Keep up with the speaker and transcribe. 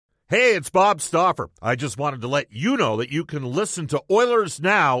Hey, it's Bob Stauffer. I just wanted to let you know that you can listen to Oilers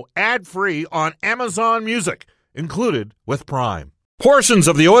Now ad-free on Amazon Music, included with Prime. Portions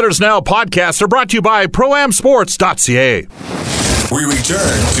of the Oilers Now podcast are brought to you by ProAmSports.ca. We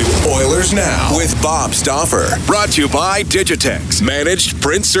return to Oilers Now with Bob Stauffer. Brought to you by Digitex. Managed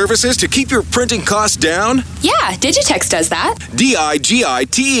print services to keep your printing costs down? Yeah, Digitex does that.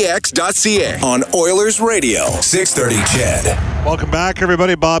 Digitex.ca on Oilers Radio, 630 CHED. Welcome back,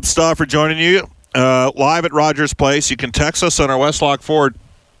 everybody. Bob Stauffer joining you live at Rogers Place. You can text us on our Westlock Ford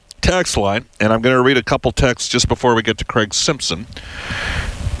text line, and I'm going to read a couple texts just before we get to Craig Simpson.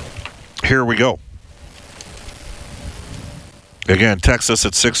 Here we go. Again, text us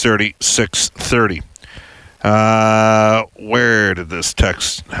at 630. Where did this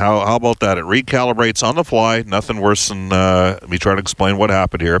text? How about that? It recalibrates on the fly. Nothing worse than me trying to explain what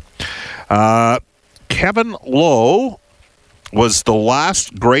happened here. Kevin Lowe was the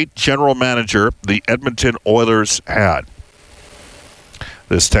last great general manager the Edmonton Oilers had.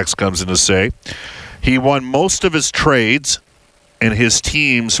 This text comes in to say, he won most of his trades, and his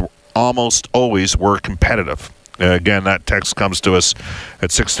teams almost always were competitive. Again, that text comes to us at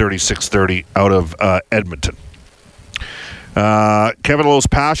 6:30 out of Edmonton. Kevin Lowe's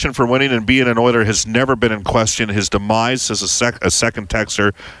passion for winning and being an Oiler has never been in question. His demise as a second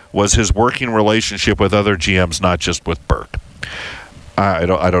texter was his working relationship with other GMs, not just with Burke. I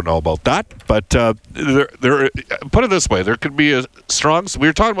don't know about that, but there. Put it this way: there could be a strong. We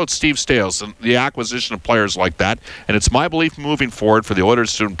were talking about Steve Staios and the acquisition of players like that, and it's my belief moving forward for the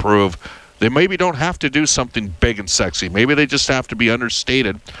Oilers to improve. They maybe don't have to do something big and sexy. Maybe they just have to be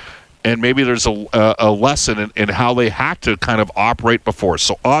understated, and maybe there's a lesson in how they had to kind of operate before.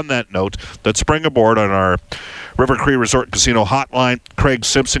 So on that note, let's bring aboard on our River Cree Resort Casino hotline Craig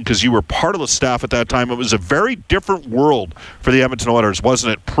Simpson, because you were part of the staff at that time. It was a very different world for the Edmonton Oilers,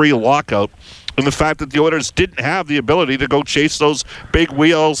 wasn't it, pre-lockout? And the fact that the Oilers didn't have the ability to go chase those big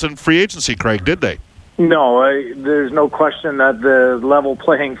wheels in free agency, Craig, did they? No, there's no question that the level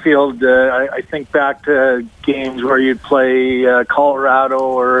playing field, I think back to games where you'd play Colorado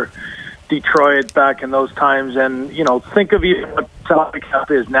or Detroit back in those times, and, think of even what salary cap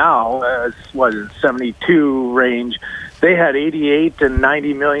is now, as 72 range. They had $88 and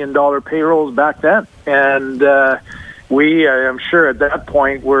 $90 million payrolls back then. And I'm sure at that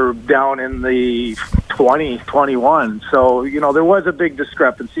point, we're down in the 20, 21. So, there was a big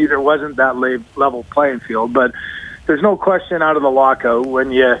discrepancy. There wasn't that level playing field. But there's no question out of the lockout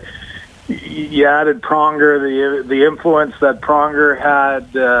when you added Pronger, the influence that Pronger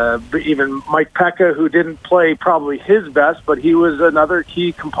had, even Mike Pekka, who didn't play probably his best, but he was another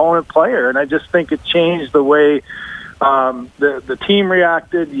key component player. And I just think it changed the way the team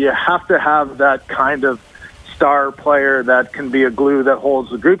reacted. You have to have that kind of star player that can be a glue that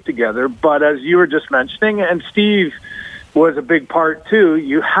holds the group together. But as you were just mentioning, and Steve was a big part too,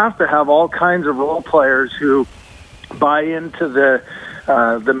 you have to have all kinds of role players who buy into the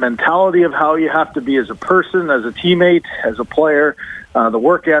mentality of how you have to be as a person, as a teammate, as a player, the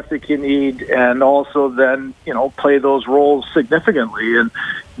work ethic you need, and also then, play those roles significantly. And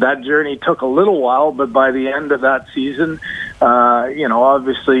that journey took a little while, but by the end of that season,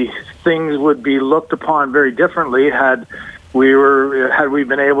 obviously things would be looked upon very differently had we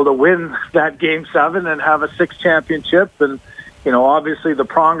been able to win that Game 7 and have a 6th championship. And, obviously the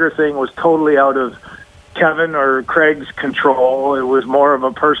Pronger thing was totally out of Kevin or Craig's control. It was more of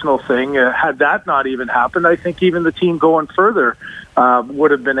a personal thing. Had that not even happened, I think even the team going further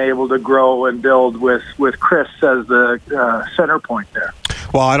would have been able to grow and build with Chris as the center point there.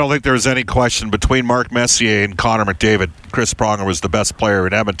 Well, I don't think there was any question between Mark Messier and Connor McDavid. Chris Pronger was the best player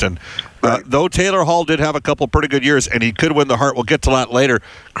in Edmonton. Right. Though Taylor Hall did have a couple pretty good years, and he could win the Hart. We'll get to that later.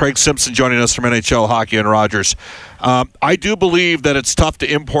 Craig Simpson joining us from NHL Hockey and Rogers. I do believe that it's tough to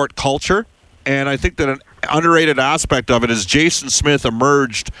import culture, and I think that an underrated aspect of it is Jason Smith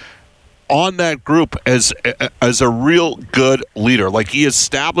emerged on that group as a real good leader. Like, he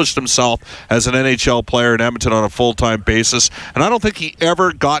established himself as an NHL player in Edmonton on a full-time basis, and I don't think he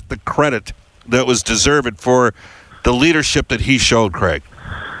ever got the credit that was deserved for the leadership that he showed, Craig.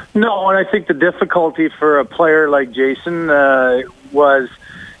 No, and I think the difficulty for a player like Jason was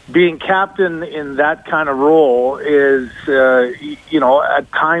being captain in that kind of role is,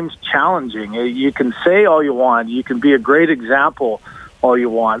 at times challenging. You can say all you want. You can be a great example all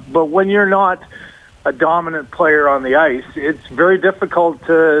you want. But when you're not a dominant player on the ice, it's very difficult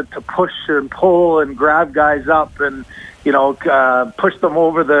to push and pull and grab guys up and, push them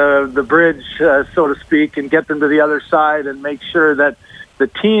over the bridge, so to speak, and get them to the other side and make sure that the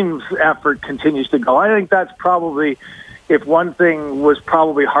team's effort continues to go. I think that's probably, if one thing was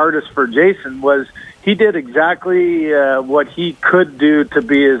probably hardest for Jason was he did exactly what he could do to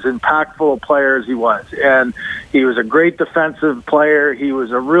be as impactful a player as he was. And he was a great defensive player. He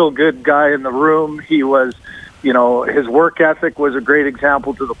was a real good guy in the room. He was, his work ethic was a great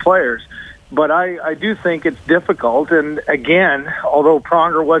example to the players. But I do think it's difficult. And again, although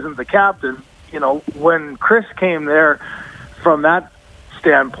Pronger wasn't the captain, when Chris came there from that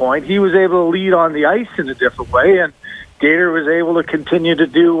standpoint, he was able to lead on the ice in a different way. And Gator was able to continue to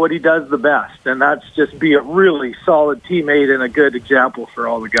do what he does the best, and that's just be a really solid teammate and a good example for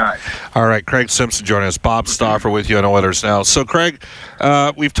all the guys. All right, Craig Simpson joining us. Bob Stauffer with you on Oilers Now. So, Craig,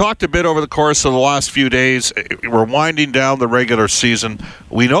 we've talked a bit over the course of the last few days. We're winding down the regular season.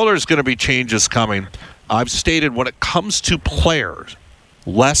 We know there's going to be changes coming. I've stated when it comes to players,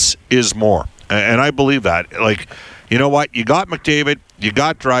 less is more, and I believe that. Like, you know what? You got McDavid. You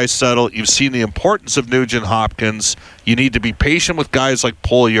got Draisaitl. You've seen the importance of Nugent Hopkins. You need to be patient with guys like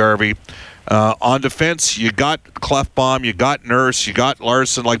Puljujarvi. On defense, you got Klefbom, you got Nurse, you got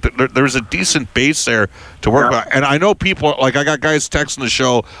Larson. Like there's a decent base there to work with. And I know people, like I got guys texting the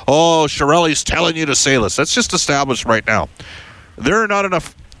show, oh, Chiarelli's telling you to say this. That's just established right now. There are not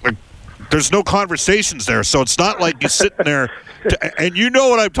enough, there's no conversations there. So it's not like you're sitting there, and you know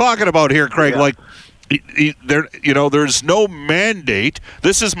what I'm talking about here, Craig. Yeah. Like, there's no mandate.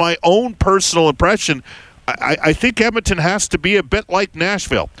 This is my own personal impression. I think Edmonton has to be a bit like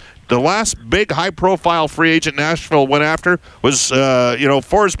Nashville. The last big high-profile free agent Nashville went after was,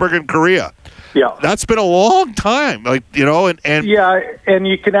 Forsberg and Korea. Yeah, that's been a long time. And yeah, and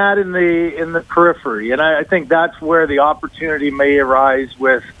you can add in the periphery, and I think that's where the opportunity may arise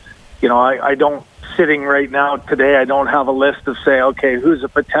with. I don't. Sitting right now today, I don't have a list of say, okay, who's a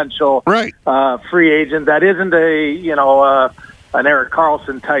potential free agent that isn't an Erik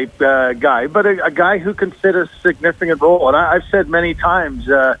Karlsson type guy, but a guy who can fit a significant role. And I've said many times,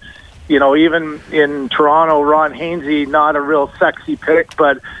 even in Toronto, Ron Hainsey, not a real sexy pick,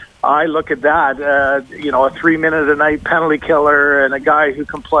 but I look at that, a 3-minute-a-night penalty killer and a guy who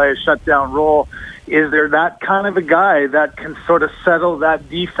can play a shutdown role. Is there that kind of a guy that can sort of settle that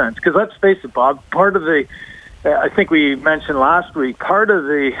defense? Because let's face it, Bob, part of I think we mentioned last week, part of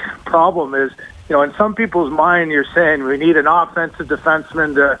the problem is, in some people's mind, you're saying we need an offensive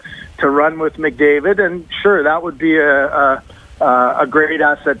defenseman to run with McDavid, and sure, that would be a great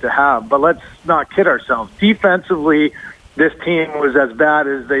asset to have. But let's not kid ourselves. Defensively, this team was as bad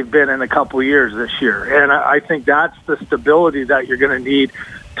as they've been in a couple of years this year. And I think that's the stability that you're going to need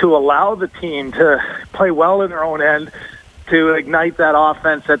to allow the team to play well in their own end, to ignite that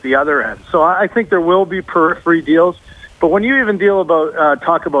offense at the other end. So I think there will be periphery deals. But when you even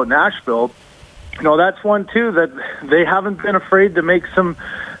talk about Nashville, that's one, too, that they haven't been afraid to make some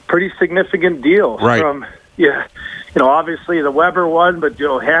pretty significant deals. Right. Obviously the Weber one, but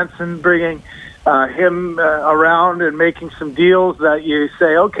Johansson bringing him around and making some deals that you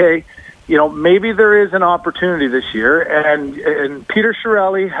say, okay, maybe there is an opportunity this year. And Peter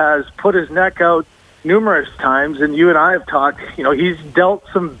Chiarelli has put his neck out numerous times, and you and I have talked, he's dealt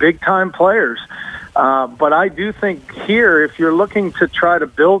some big-time players. But I do think here, if you're looking to try to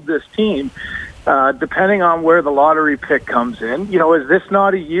build this team, depending on where the lottery pick comes in, is this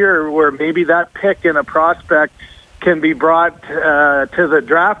not a year where maybe that pick and a prospect can be brought to the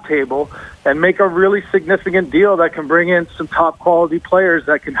draft table and make a really significant deal that can bring in some top quality players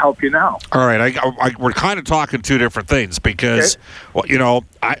that can help you now? All right, we're kind of talking two different things because,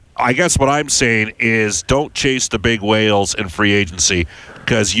 I guess what I'm saying is don't chase the big whales in free agency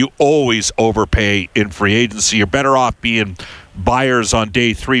because you always overpay in free agency. You're better off being buyers on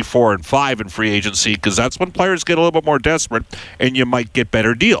day 3, 4, and 5 in free agency because that's when players get a little bit more desperate and you might get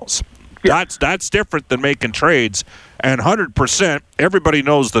better deals. Yeah. That's different than making trades. And 100%, everybody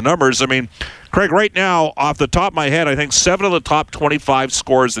knows the numbers. I mean, Craig, right now, off the top of my head, I think 7 of the top 25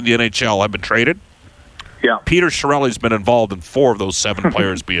 scorers in the NHL have been traded. Yeah. Peter Chiarelli's been involved in 4 of those 7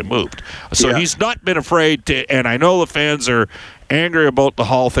 players being moved. So he's not been afraid to, and I know the fans are angry about the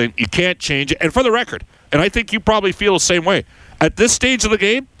Hall thing. You can't change it. And for the record, and I think you probably feel the same way, at this stage of the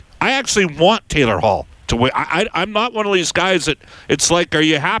game, I actually want Taylor Hall to win. I'm not one of these guys that it's like, are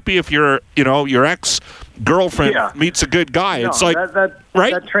you happy if your ex-girlfriend meets a good guy? No, it's like,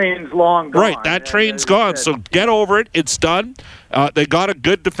 right? That train's long gone. Right, that train's gone. So get over it. It's done. They got a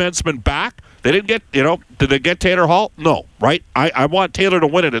good defenseman back. They didn't get, did they get Taylor Hall? No, right? I want Taylor to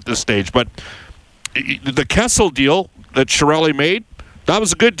win it at this stage. But the Kessel deal that Chiarelli made, That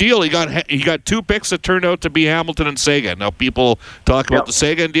was a good deal. He got 2 picks that turned out to be Hamilton and Seguin. Now, people talk about the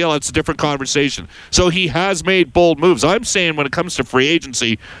Seguin deal. That's a different conversation. So he has made bold moves. I'm saying when it comes to free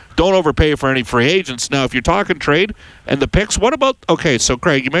agency, don't overpay for any free agents. Now, if you're talking trade and the picks, what about – okay, so,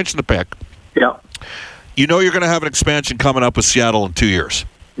 Craig, you mentioned the pick. Yeah. You know you're going to have an expansion coming up with Seattle in 2 years.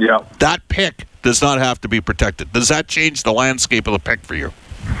 Yeah. That pick does not have to be protected. Does that change the landscape of the pick for you?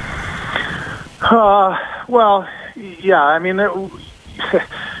 Well, yeah. I mean,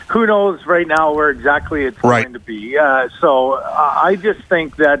 who knows right now where exactly it's going to be. So I just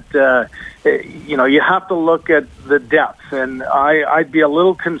think that, you have to look at the depth. And I'd be a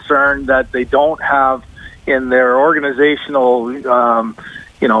little concerned that they don't have in their organizational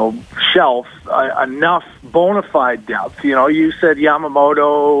shelf enough bona fide depth. You said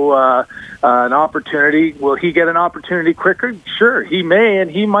Yamamoto, an opportunity. Will he get an opportunity quicker? Sure, he may, and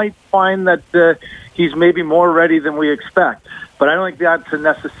he might find that he's maybe more ready than we expect. But I don't think that's a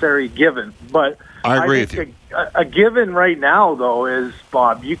necessary given. But I agree with you. A given right now, though, is,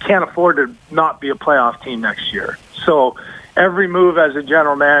 Bob, you can't afford to not be a playoff team next year. So every move as a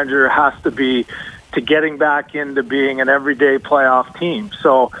general manager has to be to getting back into being an everyday playoff team.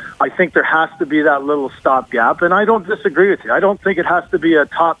 So I think there has to be that little stopgap, and I don't disagree with you. I don't think it has to be a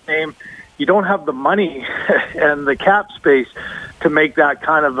top name. You don't have the money and the cap space to make that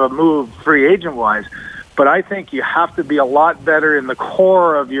kind of a move free agent-wise, but I think you have to be a lot better in the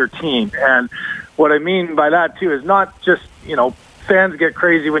core of your team. And what I mean by that, too, is not just, fans get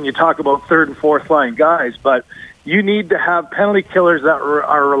crazy when you talk about third and fourth line guys, but you need to have penalty killers that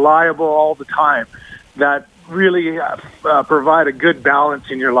are reliable all the time, that really provide a good balance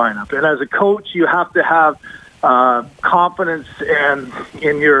in your lineup. And as a coach, you have to have confidence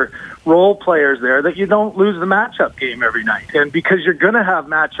in your role players there that you don't lose the matchup game every night. And because you're going to have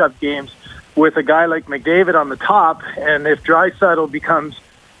matchup games with a guy like McDavid on the top, and if Draisaitl becomes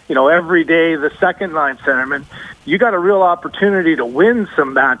every day the second line centerman, you got a real opportunity to win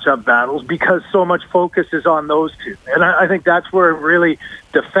some matchup battles because so much focus is on those two. And I think that's where really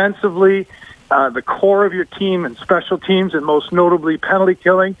defensively, the core of your team and special teams, and most notably penalty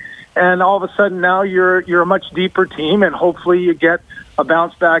killing, and all of a sudden now you're a much deeper team, and hopefully you get a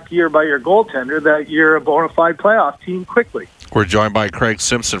bounce back year by your goaltender that you're a bona fide playoff team quickly. We're joined by Craig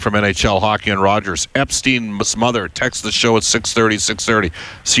Simpson from NHL Hockey and Rogers. Epstein's mother texts the show at 6:30.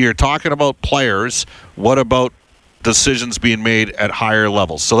 So you're talking about players. What about decisions being made at higher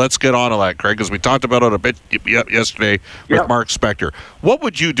levels? So let's get on to that, Craig, because we talked about it a bit yesterday with Mark Spector. What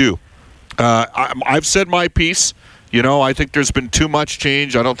would you do? I've said my piece. I think there's been too much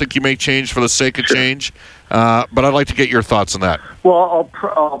change. I don't think you make change for the sake of change. But I'd like to get your thoughts on that. Well,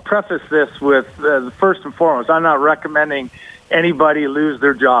 I'll preface this with first and foremost, I'm not recommending anybody lose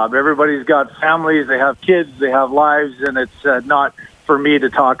their job. Everybody's got families, they have kids, they have lives, and it's not for me to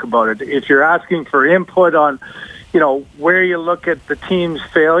talk about it. If you're asking for input on, where you look at the team's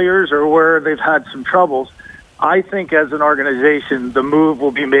failures or where they've had some troubles, I think as an organization, the move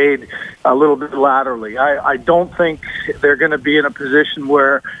will be made a little bit laterally. I don't think they're going to be in a position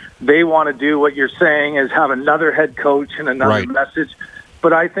where they want to do what you're saying is have another head coach and another message.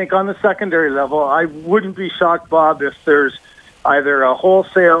 But I think on the secondary level, I wouldn't be shocked, Bob, if there's either a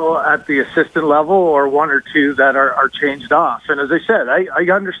wholesale at the assistant level or one or two that are changed off. And as I said,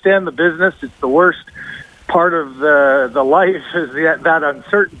 I understand the business. It's the worst part of the life is that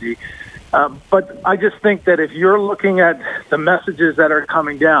uncertainty. But I just think that if you're looking at the messages that are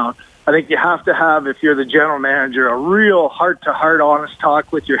coming down, I think you have to have, if you're the general manager, a real heart-to-heart, honest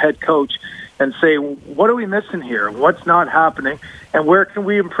talk with your head coach and say, what are we missing here? What's not happening? And where can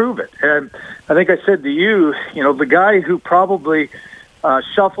we improve it? And I think I said to you, the guy who probably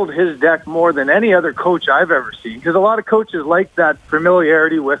shuffled his deck more than any other coach I've ever seen, because a lot of coaches like that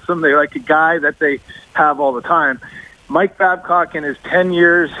familiarity with them. They like a guy that they have all the time. Mike Babcock, in his 10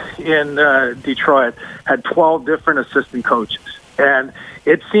 years in Detroit, had 12 different assistant coaches. And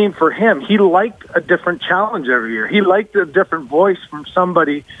it seemed for him, he liked a different challenge every year. He liked a different voice from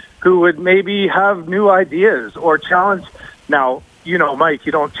somebody who would maybe have new ideas or challenge. Now, Mike,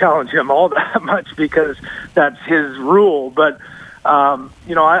 you don't challenge him all that much because that's his rule. But,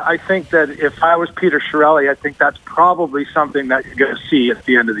 I think that if I was Peter Chiarelli, I think that's probably something that you're going to see at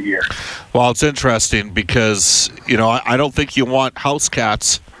the end of the year. Well, it's interesting because, I don't think you want house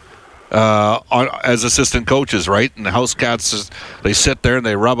cats as assistant coaches, right? And the house cats, they sit there and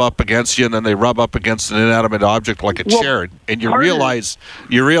they rub up against you, and then they rub up against an inanimate object like a chair. And you realize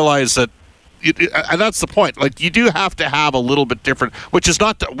that, and that's the point. Like, you do have to have a little bit different, which is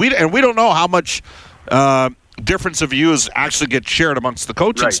not we don't know how much difference of views actually get shared amongst the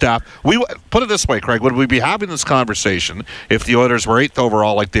coaching Right. staff. We put it this way, Craig: would we be having this conversation if the Oilers were 8th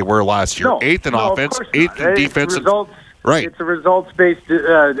overall, like they were last year? No, 8th in of offense, course 8th not. in defense. Right. It's a results-based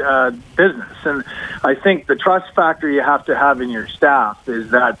business, and I think the trust factor you have to have in your staff is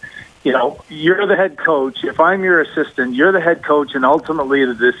that, you know, you're the head coach. If I'm your assistant, you're the head coach, and ultimately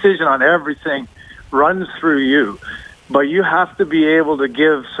the decision on everything runs through you. But you have to be able to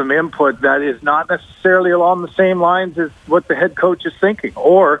give some input that is not necessarily along the same lines as what the head coach is thinking,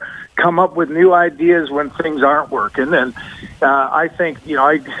 or come up with new ideas when things aren't working. And I think, you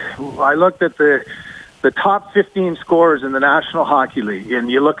know, I looked at the top 15 scorers in the National Hockey League, and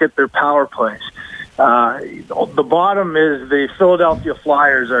you look at their power plays. The bottom is the Philadelphia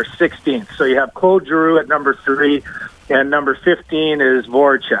Flyers are 16th. So you have Claude Giroux at number 3, and number 15 is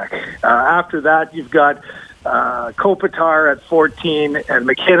Voracek. After that, you've got Kopitar at 14 and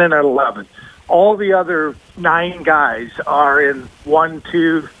McKinnon at 11. All the other 9 guys are in 1,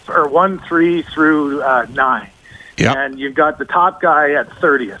 3 through 9. Yep. And you've got the top guy at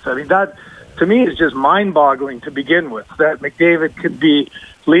 30th. I mean, that to me is just mind-boggling to begin with, that McDavid could be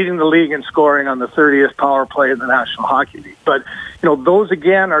leading the league in scoring on the 30th power play in the National Hockey League. But, you know, those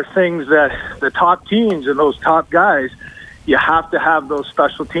again are things that the top teams and those top guys, you have to have those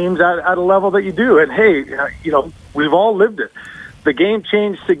special teams at a level that you do. And hey, you know, we've all lived it. The game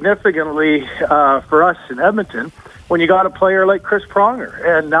changed significantly for us in Edmonton when you got a player like Chris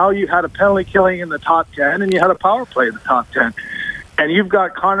Pronger, and now you had a penalty killing in the top 10, and you had a power play in the top 10. And you've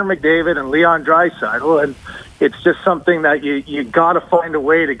got Connor McDavid and Leon Draisaitl, and it's just something that you got to find a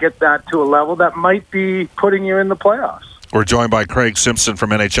way to get that to a level that might be putting you in the playoffs. We're joined by Craig Simpson from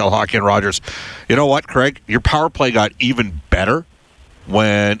NHL Hockey and Rogers. You know what, Craig? Your power play got even better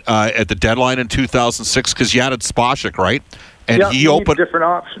when at the deadline in 2006 because you added Spacek, right? And yeah, he opened different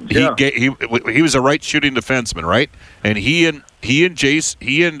options. He was a right shooting defenseman, right? And he and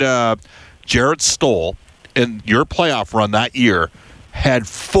Jarrett Stoll in your playoff run that year had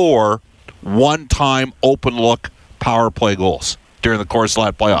 4 one-time open look power play goals during the course of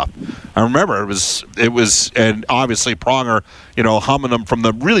that playoff. I remember it was, and obviously Pronger, you know, humming them from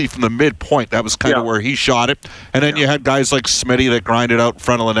the midpoint. That was kind of where he shot it. And then you had guys like Smitty that grinded out in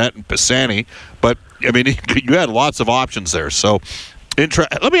front of the net and Pisani. But I mean, you had lots of options there. So,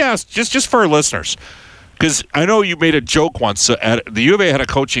 let me ask, just for our listeners, because I know you made a joke once. The U of A had a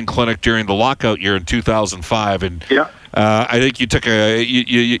coaching clinic during the lockout year in 2005, and I think you took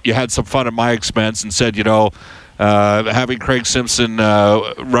you had some fun at my expense and said, you know, having Craig Simpson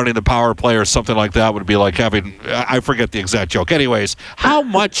running the power play or something like that would be like having, I forget the exact joke. Anyways, how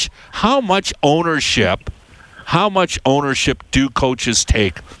much ownership do coaches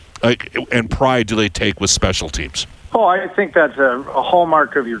take, and pride do they take with special teams? Oh, I think that's a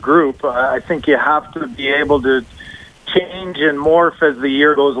hallmark of your group. I think you have to be able to change and morph as the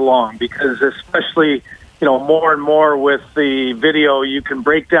year goes along, because especially, you know, more and more with the video, you can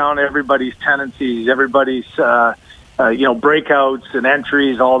break down everybody's tendencies, everybody's, breakouts and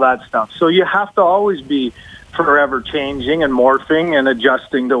entries, all that stuff. So you have to always be forever changing and morphing and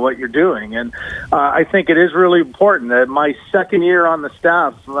adjusting to what you're doing. And I think it is really important that my second year on the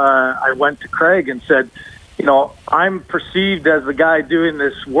staff, I went to Craig and said, you know, I'm perceived as the guy doing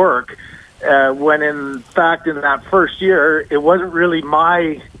this work, when in fact in that first year, it wasn't really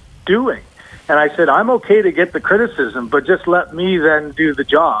my doing. And I said, I'm okay to get the criticism, but just let me then do the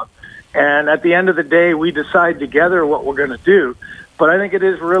job. And at the end of the day, we decide together what we're going to do. But I think it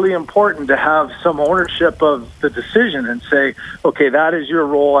is really important to have some ownership of the decision and say, okay, that is your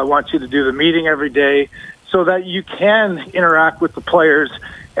role. I want you to do the meeting every day so that you can interact with the players.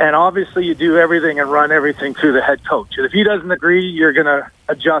 And obviously you do everything and run everything through the head coach. And if he doesn't agree, you're going to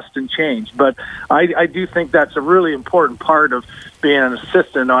adjust and change. But I do think that's a really important part of being an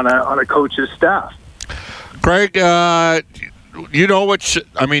assistant on a coach's staff. Craig, you know which,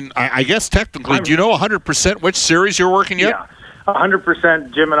 I guess technically, do you know 100% which series you're working yet? Yeah,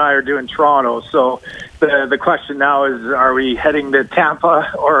 100%. Jim and I are doing Toronto. So the question now is, are we heading to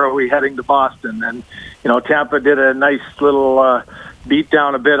Tampa or are we heading to Boston? And, you know, Tampa did a nice little beat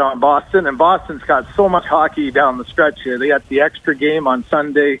down a bit on Boston, and Boston's got so much hockey down the stretch here. They got the extra game on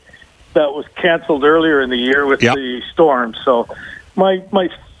Sunday that was canceled earlier in the year with the storm. So my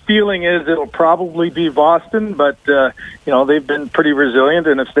feeling is it'll probably be Boston, but they've been pretty resilient,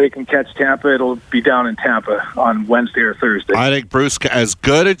 and if they can catch Tampa, it'll be down in Tampa on Wednesday or Thursday. I think Bruce, as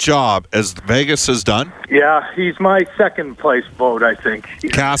good a job as Vegas has done. Yeah, he's my second place vote, I think.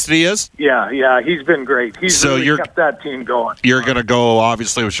 Cassidy is? Yeah, he's been great. He's really kept that team going. You're going to go,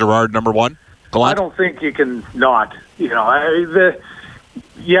 obviously, with Girard number 1? I don't think you can not. You know,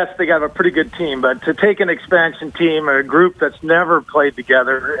 yes, they got a pretty good team, but to take an expansion team, a group that's never played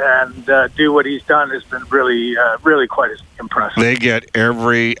together, and do what he's done has been really, really quite impressive. They get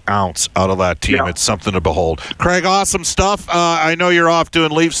every ounce out of that team. Yeah. It's something to behold. Craig, awesome stuff. I know you're off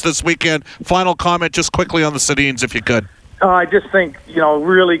doing Leafs this weekend. Final comment just quickly on the Sedins, if you could. I just think,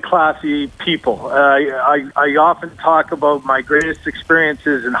 really classy people. I often talk about my greatest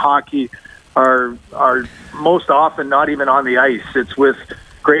experiences in hockey are most often not even on the ice. It's with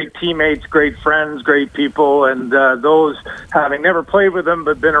great teammates, great friends, great people, and those having never played with them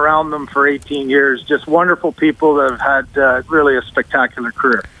but been around them for 18 years. Just wonderful people that have had really a spectacular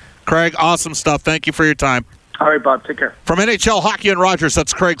career. Craig, awesome stuff. Thank you for your time. All right, Bob, take care. From NHL Hockey and Rogers,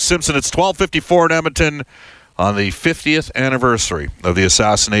 that's Craig Simpson. It's 12:54 in Edmonton on the 50th anniversary of the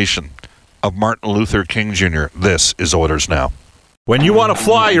assassination of Martin Luther King Jr. This is Oilers Now. When you want to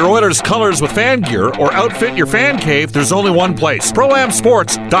fly your Oilers colors with fan gear or outfit your fan cave, there's only one place.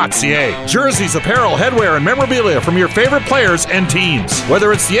 ProAmSports.ca. Jerseys, apparel, headwear, and memorabilia from your favorite players and teams.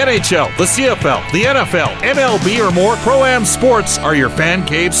 Whether it's the NHL, the CFL, the NFL, MLB, or more, Pro-Am Sports are your fan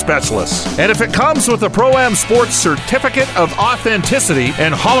cave specialists. And if it comes with a Pro-Am Sports Certificate of Authenticity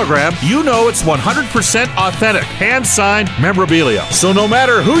and hologram, you know it's 100% authentic, hand-signed memorabilia. So no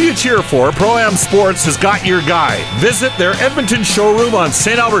matter who you cheer for, Pro-Am Sports has got your guy. Visit their Edmonton showroom on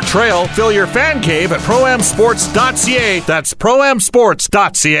St. Albert Trail. Fill your fan cave at ProAmSports.ca. That's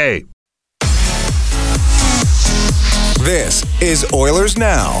ProAmSports.ca. This is Oilers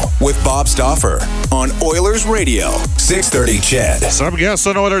Now with Bob Stauffer on Oilers Radio, 630 CHED. Some guests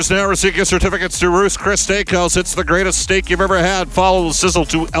on Oilers Now receive gift certificates to Ruth's Chris Steakhouse. It's the greatest steak you've ever had. Follow the sizzle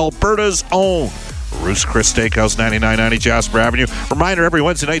to Alberta's own Ruth's Chris Steakhouse, 9990 Jasper Avenue. Reminder, every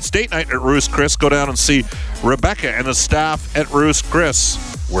Wednesday night, date night at Ruth's Chris. Go down and see Rebecca and the staff at Ruth's Chris,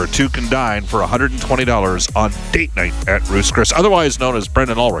 where two can dine for $120 on date night at Ruth's Chris, otherwise known as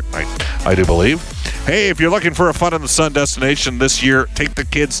Brendan Ulrich night, I do believe. Hey, if you're looking for a fun in the sun destination this year, take the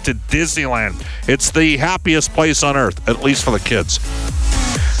kids to Disneyland. It's the happiest place on earth, at least for the kids.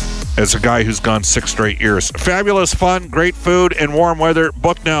 As a guy who's gone 6 straight years. Fabulous fun, great food, and warm weather.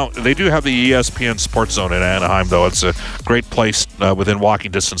 Book now. They do have the ESPN Sports Zone in Anaheim, though. It's a great place within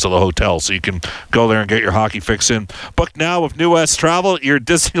walking distance of the hotel, so you can go there and get your hockey fix in. Book now with New West Travel. Your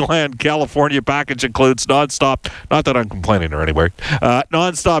Disneyland California package includes nonstop, not that I'm complaining or anywhere,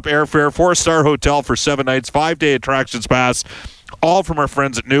 nonstop airfare, 4-star hotel for 7 nights, 5-day attractions pass, all from our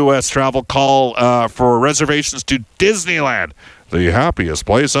friends at New West Travel. Call for reservations to Disneyland, the happiest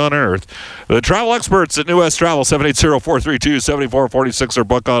place on earth. The travel experts at New West Travel, 780-432-7446, or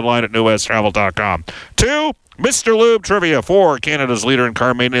book online at newwesttravel.com. 2, Mr. Lube Trivia. 4, Canada's leader in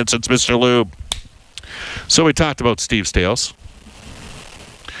car maintenance. It's Mr. Lube. So we talked about Steve Staios.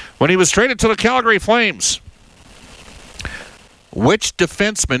 When he was traded to the Calgary Flames, which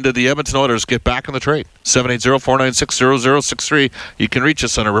defenseman did the Edmonton Oilers get back in the trade? 780-496-0063. You can reach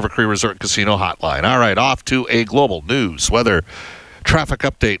us on our River Cree Resort Casino hotline. All right, off to a global news weather traffic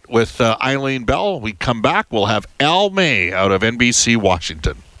update with Eileen Bell. We come back, we'll have Al May out of NBC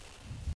Washington.